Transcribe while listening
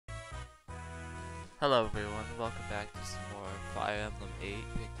Hello everyone, welcome back to some more Fire Emblem 8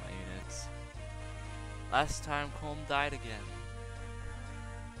 Pick My Units. Last time Colm died again,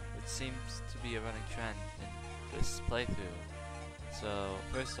 which seems to be a running trend in this playthrough. So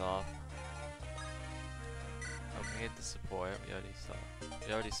first off, I'm gonna get the support. We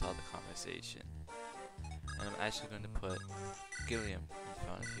already saw the conversation, and I'm actually going to put Gilliam in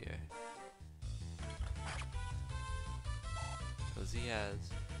front of here because he has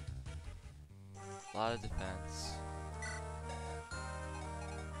a lot of defense.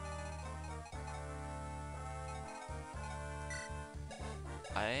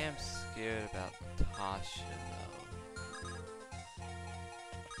 I am scared about Tasha though.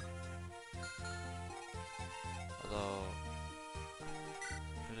 Although,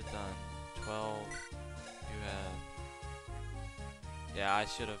 could have done 12. You have. Yeah, I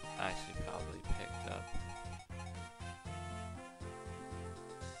should have actually probably picked up.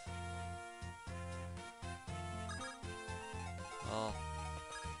 Well,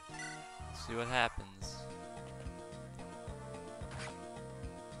 let's see what happens.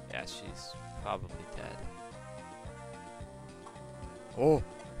 Yeah, she's probably dead. Oh!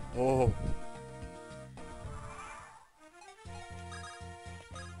 Oh!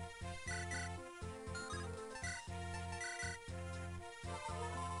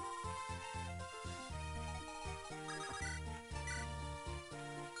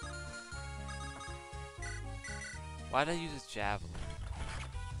 Why'd I use his javelin?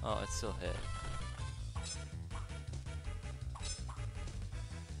 Oh, it still hit.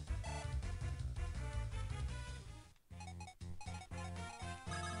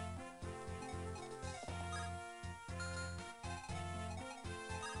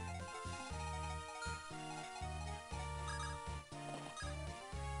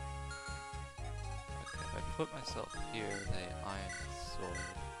 Okay, if I put myself here with an iron sword.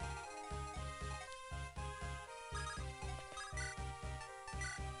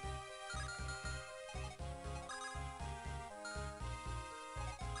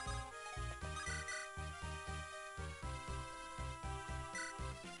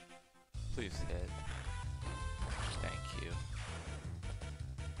 Please hit. Thank you.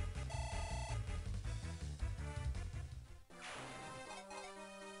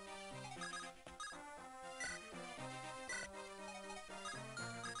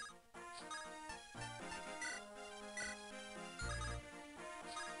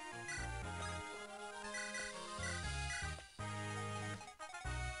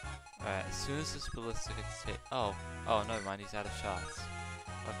 Alright, as soon as this ballista gets hit. Oh, never mind, he's out of shots.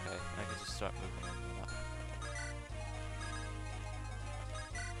 Okay, I can just start moving him up.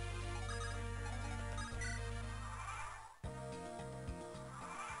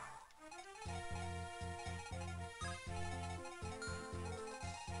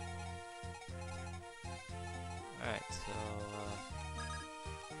 Alright, so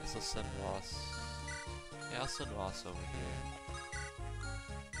I guess I'll send Ross. Yeah, I'll send Ross over here.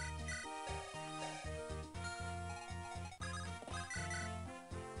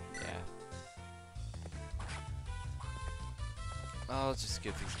 I'll just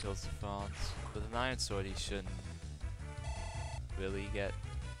give these kills to Franz. With an iron sword, he shouldn't really get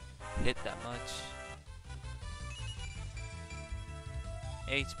hit that much.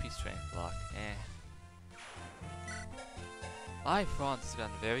 HP strength block, My Franz has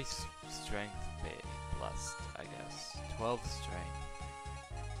gotten very strength plus, I guess. 12 strength.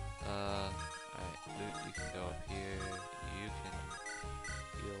 Alright, Loot, you can go up here. You can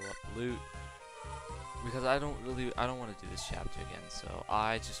heal up Loot. Because I don't want to do this chapter again, so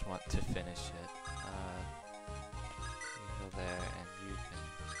I just want to finish it. You can go there, and you can.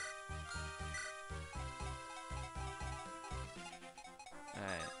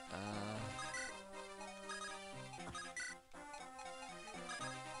 Alright.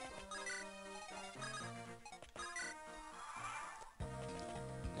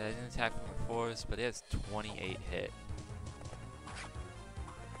 Yeah, he didn't attack from the forest, but he has 28 hit.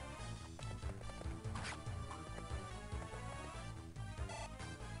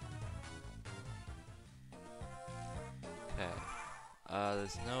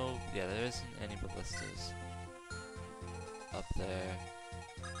 There isn't any ballistas up there.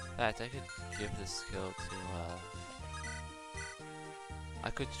 In fact, I could give this skill to, I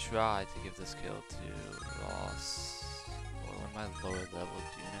could try to give this skill to Ross, or one of my lower level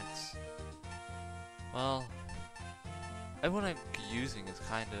units. Well, everyone I'm using is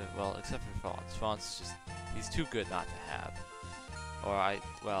kind of, well, except for Franz. Franz is just, he's too good not to have. Or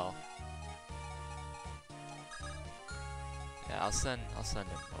well, yeah, I'll send him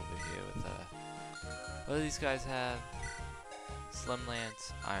over here with what do these guys have? Slim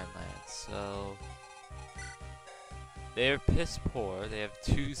Lance, Iron Lance. So They're piss poor. They have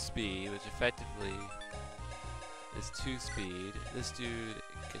 2 speed, which effectively is 2 speed. This dude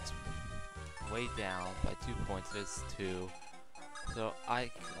gets way down by 2 points. There's 2. So I'll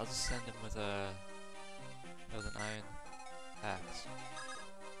just send him with an iron axe.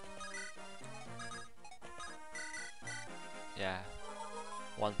 Yeah,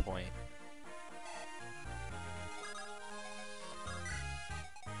 1 point.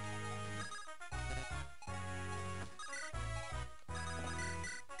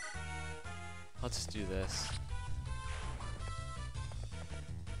 Let's just do this.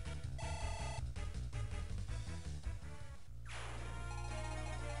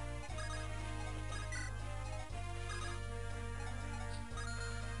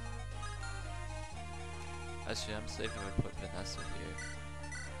 Actually, I'm safe if I put Vanessa here.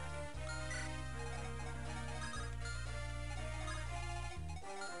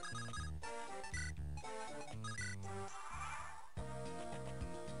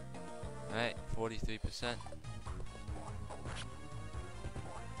 Alright, 43%.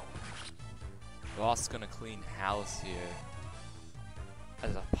 Ross gonna clean house here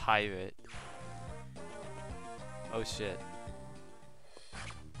as a pirate. Oh shit.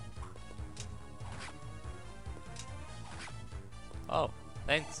 Oh,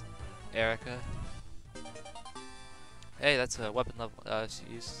 thanks, Erica. Hey, that's a weapon level.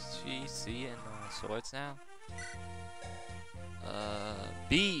 She's C in swords now.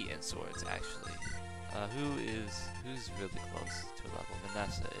 B in swords actually. Who's really close to a level?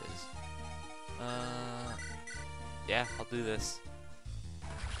 Vanessa is. Yeah, I'll do this.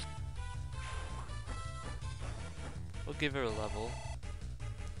 We'll give her a level,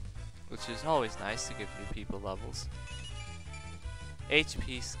 which is always nice to give new people levels.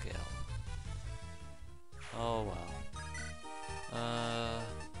 HP skill. Oh well.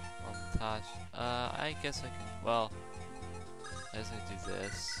 Montage. I guess I can. Well, I guess I do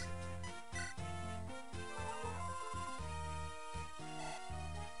this.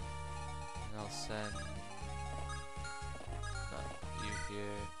 And I'll send you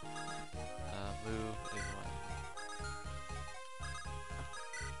here. Move everyone.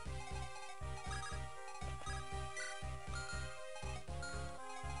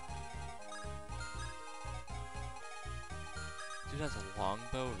 Dude has a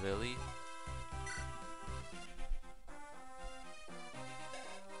longbow, really?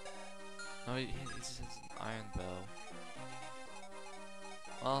 No, he just has an iron bow.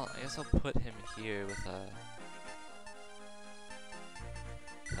 Well, I guess I'll put him here with a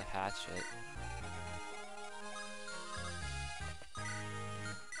hatchet.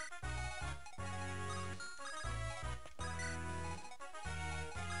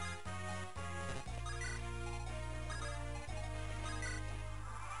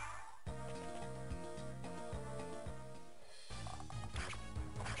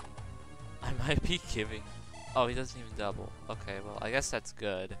 I might be giving. Oh, he doesn't even double. Okay, well, I guess that's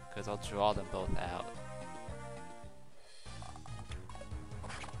good, because I'll draw them both out.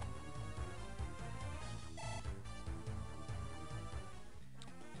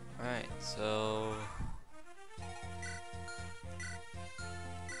 Alright, so...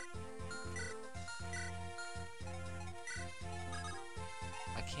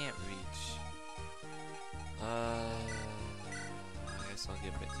 I can't reach. I guess I'll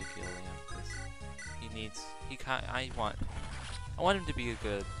give it to Gilliam, because he needs... I want him to be a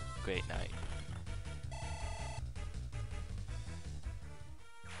great knight.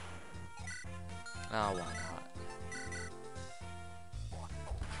 Oh, why not?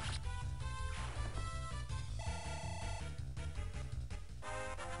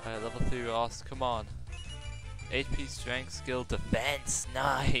 Alright, level 3 Ross, come on. HP, strength, skill, defense,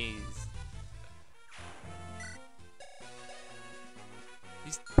 nice!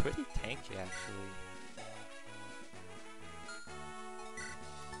 He's pretty tanky, actually.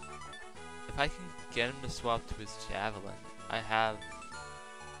 If I can get him to swap to his javelin, I have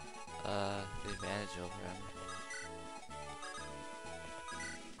the advantage over him.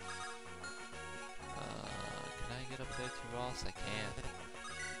 Can I get up there to Ross? I can.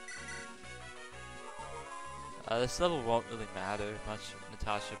 This level won't really matter much,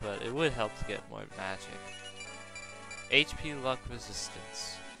 Natasha, but it would help to get more magic. HP, luck,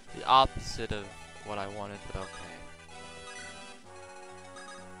 resistance. The opposite of what I wanted, but okay.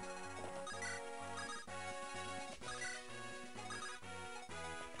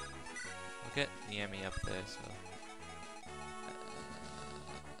 We'll get Niemi up there, so...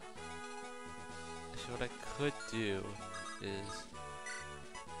 Actually, what I could do is...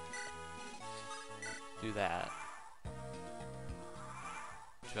 do that.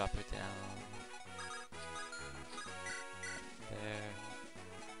 Drop her down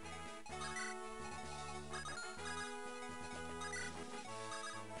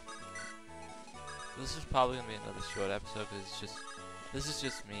This is probably gonna be another short episode because this is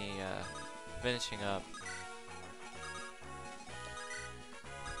just me finishing up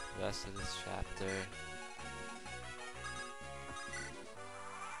the rest of this chapter.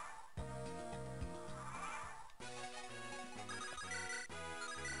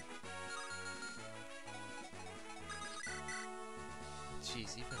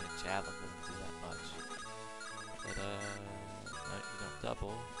 Jeez, even a javelin doesn't do that much. But no, you don't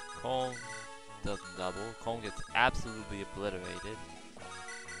double. Cone doesn't double. Cone gets absolutely obliterated.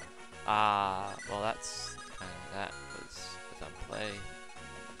 Well, that's kind of that was a dumb play.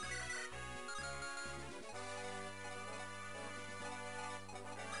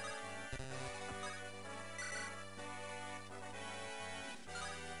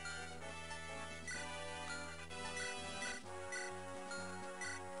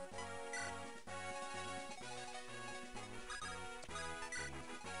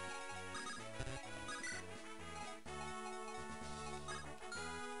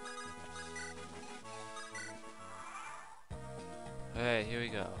 Alright, here we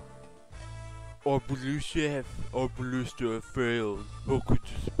go. Our ballista have failed. How could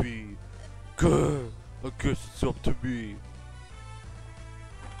this be? Grr, I guess it's up to me.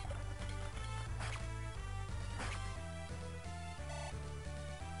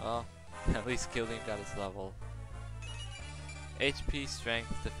 Well, at least Gillian got his level. HP,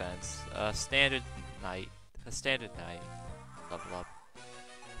 strength, defense. A standard knight level up.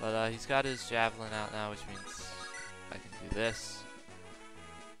 But he's got his javelin out now, which means I can do this.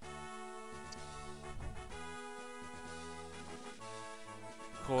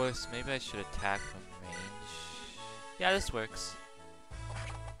 Of course, maybe I should attack from range. Yeah, this works.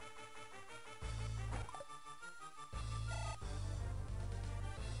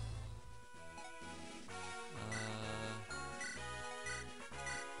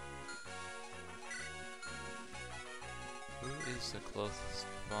 Who is the closest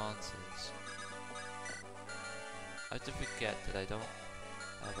bronzes? I have to forget that I don't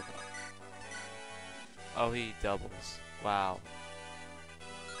have a... Oh, he doubles. Wow.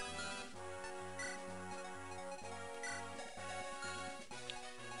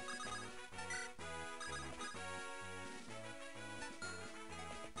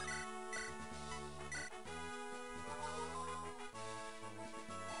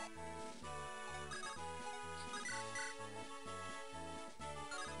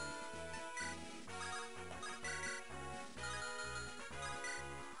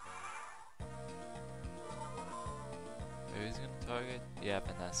 Who's gonna target? Yeah,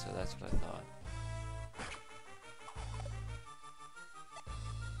 Vanessa, that's what I thought.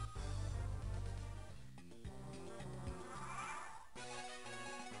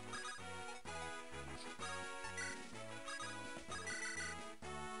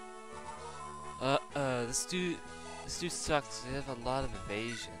 This dude sucks. They have a lot of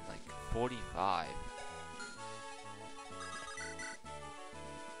evasion, like 45.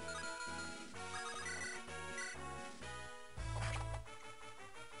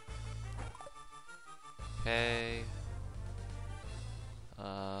 Okay.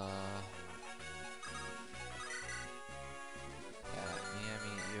 Yeah,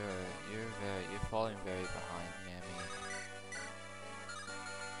 Miami, you're falling very behind, Miami.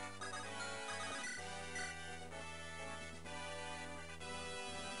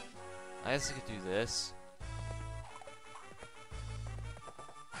 I guess I could do this.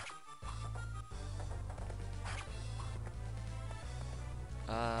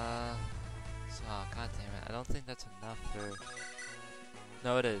 Oh, god damn it. I don't think that's enough for...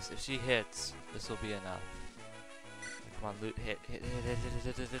 No, it is. If she hits, this will be enough. Come on, loot, hit.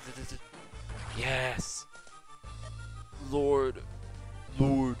 Yes! Lord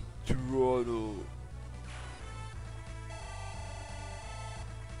Toronto.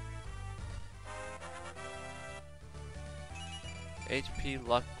 HP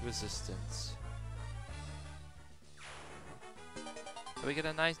luck resistance. We get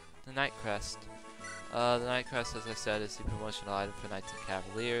a night crest. The night crest, as I said, is the promotional item for Knights and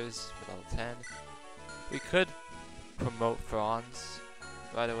Cavaliers for level 10. We could promote Franz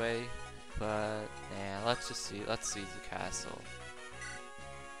right away, but nah, let's just see. Let's seize the castle.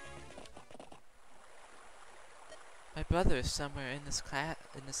 My brother is somewhere in this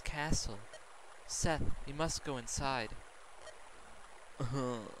castle. Seth, you must go inside.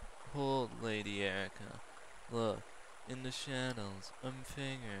 Hold, Lady Erica. Look, in the shadows,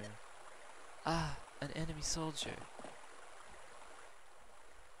 finger. Ah, an enemy soldier.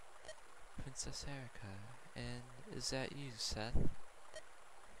 Princess Erica, and is that you, Seth?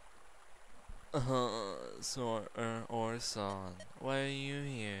 Orson, why are you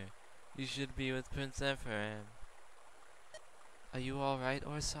here? You should be with Prince Ephraim. Are you alright,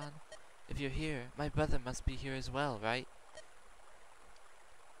 Orson? If you're here, my brother must be here as well, right?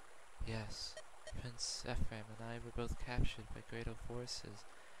 Yes. Prince Ephraim and I were both captured by Grado forces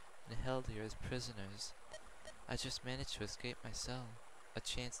and held here as prisoners. I just managed to escape myself. A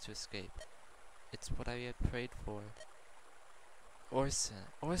chance to escape. It's what I had prayed for. Orson,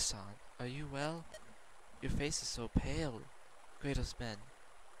 are you well? Your face is so pale. Grado's men.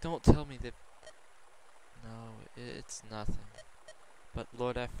 Don't tell me that... No, it's nothing. But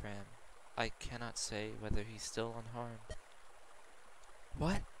Lord Ephraim, I cannot say whether he's still unharmed.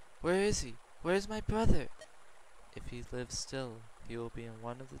 What? Where is he? Where is my brother? If he lives still, he will be in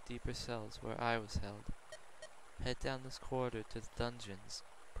one of the deeper cells where I was held. Head down this corridor to the dungeons,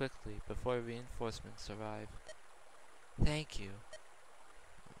 quickly, before reinforcements arrive. Thank you.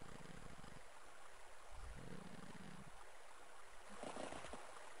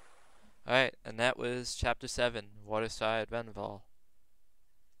 Alright, and that was Chapter 7, Waterside Renvall.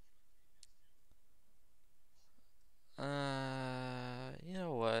 You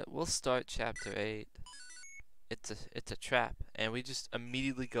know what? We'll start Chapter 8. It's a trap, and we just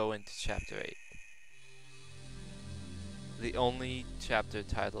immediately go into Chapter 8. The only chapter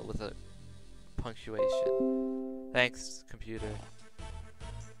title with a punctuation. Thanks, computer.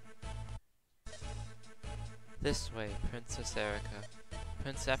 This way, Princess Erica.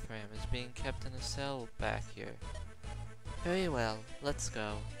 Prince Ephraim is being kept in a cell back here. Very well, let's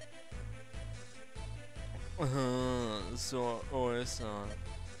go. So, Orson,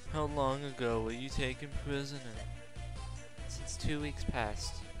 how long ago were you taken prisoner? Since 2 weeks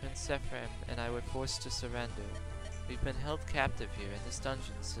past, Prince Ephraim and I were forced to surrender. We've been held captive here in this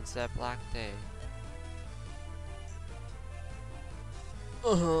dungeon since that black day.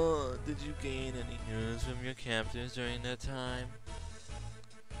 Did you gain any news from your captors during that time?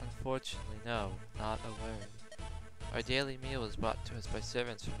 Unfortunately, no, not a word. Our daily meal was brought to us by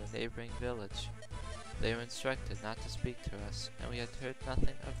servants from the neighboring village. They were instructed not to speak to us, and we had heard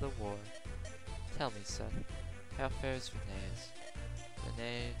nothing of the war. Tell me, Seth, how fares Rheneas?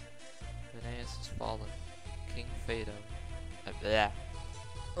 Rheneas has fallen. King Phaedo.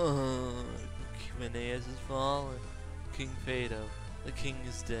 Rheneas has fallen. King Phaedo. The king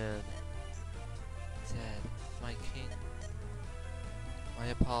is dead. Dead. My king. My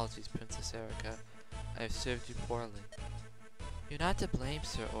apologies, Princess Erica. I have served you poorly. You're not to blame,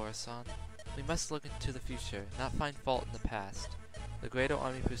 Sir Orson. We must look into the future, not find fault in the past. The Grado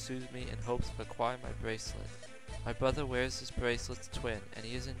army pursues me in hopes of acquiring my bracelet. My brother wears this bracelet's twin, and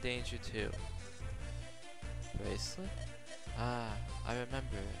he is in danger too. Bracelet? Ah, I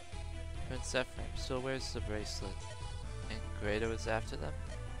remember it. Prince Ephraim still wears the bracelet, and Grado is after them?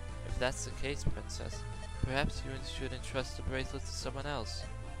 If that's the case, Princess, perhaps you should entrust the bracelet to someone else.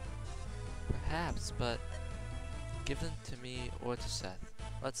 Perhaps, but give them to me or to Seth.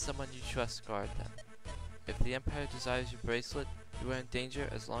 Let someone you trust guard them. If the Empire desires your bracelet, you are in danger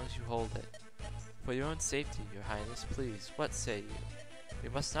as long as you hold it. For your own safety, Your Highness, please, what say you? We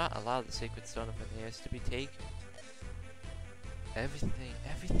must not allow the sacred stone of Rheneas to be taken.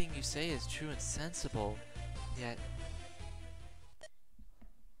 Everything you say is true and sensible, yet...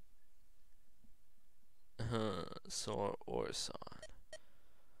 Sir Orson.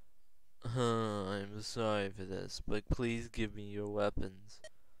 I'm sorry for this, but please give me your weapons.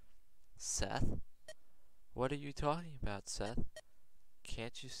 Seth? What are you talking about, Seth?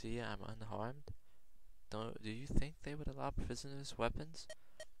 Can't you see I'm unharmed? Do you think they would allow prisoners weapons?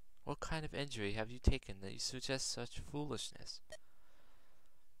 What kind of injury have you taken that you suggest such foolishness?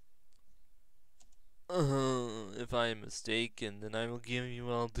 If I am mistaken, then I will give you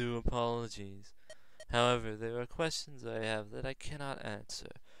all due apologies. However, there are questions I have that I cannot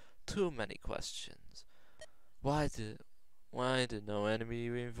answer. Too many questions. Why did no enemy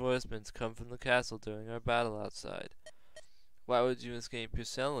reinforcements come from the castle during our battle outside? Why would you escape your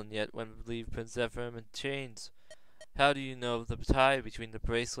cell and yet leave Prince Ephraim in chains? How do you know the tie between the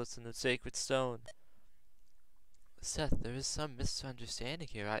bracelets and the sacred stone? Seth, there is some misunderstanding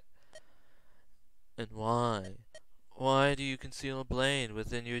here. And why? Why do you conceal a blade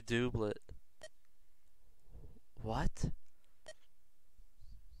within your doublet? What?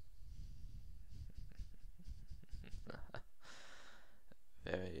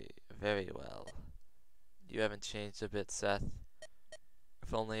 Very well. You haven't changed a bit, Seth.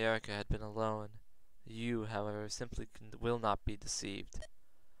 If only Erica had been alone. You, however, simply will not be deceived.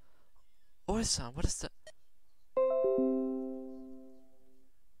 Orson, what is the...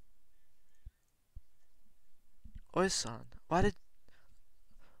 Orson, why did...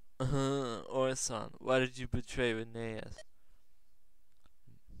 Orson, why did you betray Rheneas?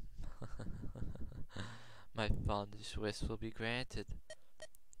 My fondest wish will be granted.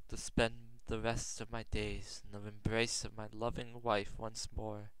 To spend the rest of my days in the embrace of my loving wife once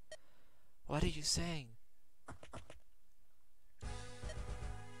more. What are you saying?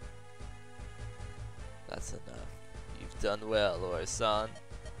 That's enough. You've done well, Orson.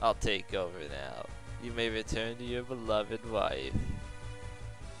 I'll take over now. You may return to your beloved wife.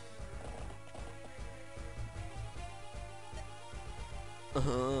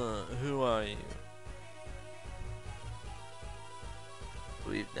 Who are you?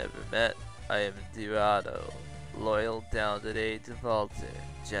 We've never met. I am Dorado, loyal down to the age of Alter,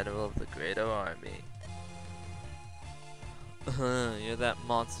 general of the Greater Army. You're that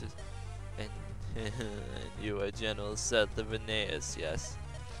monster. And you are General Settler Veneas, yes?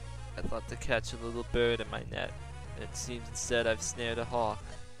 I thought to catch a little bird in my net, and it seems instead I've snared a hawk.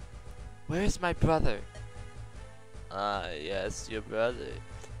 Where is my brother? Ah, yes, your brother.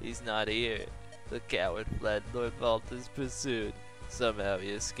 He's not here. The coward fled Lord Valter's pursuit. Somehow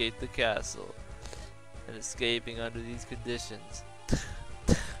he escaped the castle. And escaping under these conditions.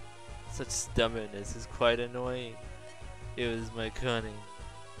 Such stubbornness is quite annoying. It was my cunning.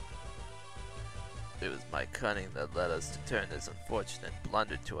 It was my cunning that led us to turn this unfortunate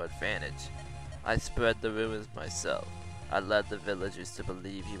blunder to our advantage. I spread the rumors myself. I led the villagers to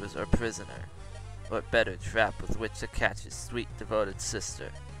believe he was our prisoner. What better trap with which to catch his sweet, devoted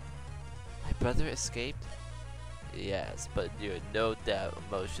sister? My brother escaped? Yes, but your no doubt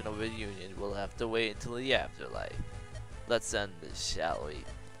emotional reunion will have to wait until the afterlife. Let's end this, shall we?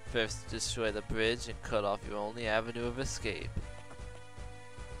 First, destroy the bridge and cut off your only avenue of escape.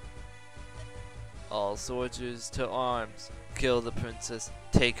 All soldiers to arms. Kill the princess.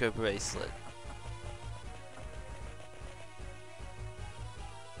 Take her bracelet.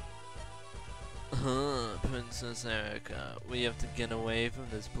 Princess Erica, we have to get away from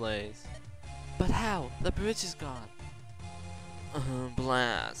this place. But how? The bridge is gone.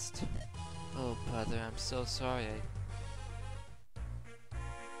 Blast. Oh, brother, I'm so sorry.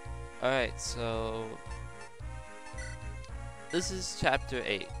 Alright, so this is chapter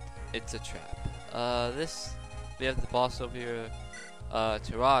 8. It's a trap. We have the boss over here,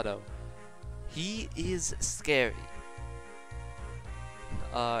 Tirado. He is scary.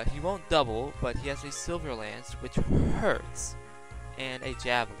 He won't double, but he has a silver lance, which hurts, and a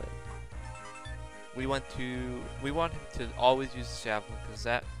javelin. We want him to always use the javelin, because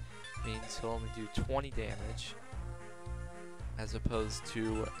that means he'll only do 20 damage, as opposed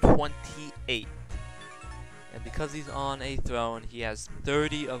to 28. And because he's on a throne, he has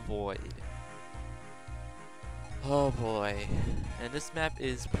 30 avoid. Oh boy. And this map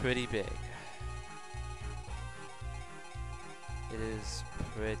is pretty big. It is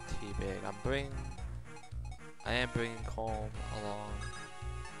pretty big. I am bringing Calm along.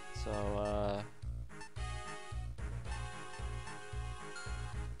 So,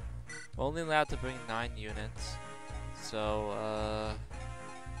 we're only allowed to bring 9 units. So,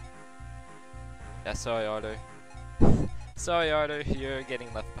 yeah, sorry, Arthur. Sorry, Arthur, you're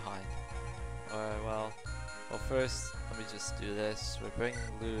getting left behind. Alright, well, first, let me just do this. We're bringing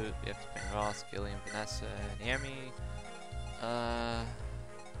loot. We have to bring Ross, Gillian, Vanessa, and Amy.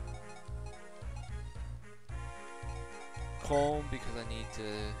 Colm because I need to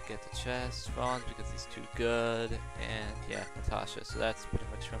get the chest. Franz because he's too good. And yeah, Natasha. So that's pretty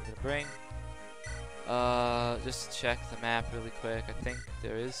much what I'm going to bring. Just check the map really quick. I think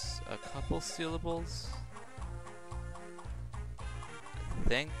there is a couple stealables. I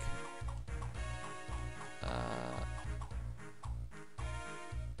think.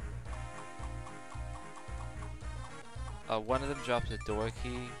 One of them drops a door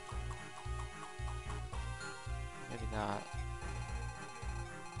key. Maybe not.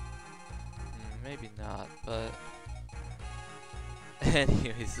 Maybe not, but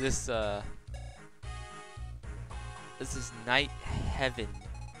anyways, this is night heaven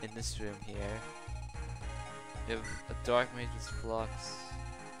in this room here. We have a dark mage's flux.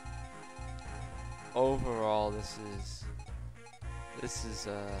 Overall, this is a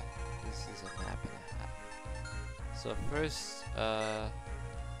map and a half. So first,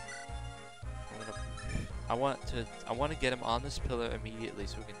 I want to get him on this pillar immediately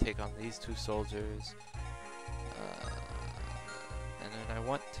so we can take on these 2 soldiers. And then I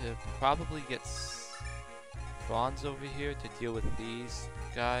want to probably get Franz over here to deal with these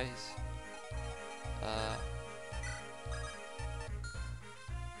guys.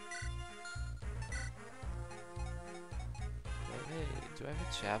 Hey, do I have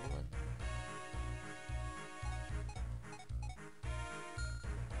a javelin?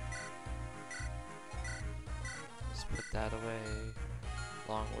 Put that away,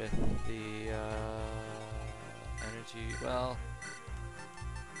 along with the energy, well,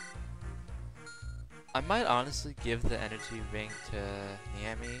 I might honestly give the energy ring to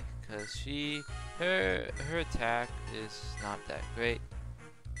Niami, because her attack is not that great.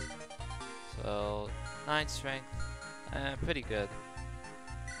 So 9 strength, pretty good.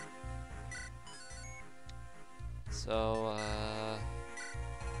 So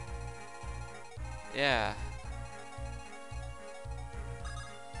yeah.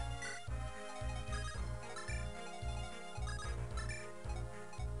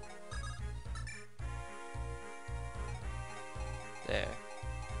 There.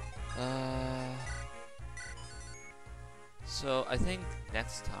 So I think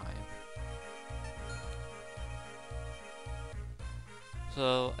next time.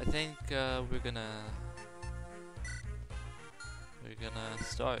 So I think we're gonna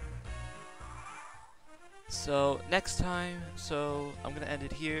start. So next time, so I'm gonna end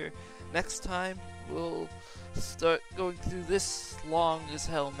it here. Next time we'll start going through this long as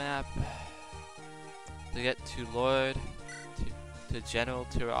hell map to get to Lord, to General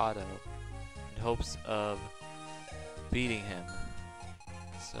Tirado, in hopes of beating him.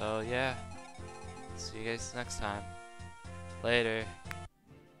 So yeah, see you guys next time. Later.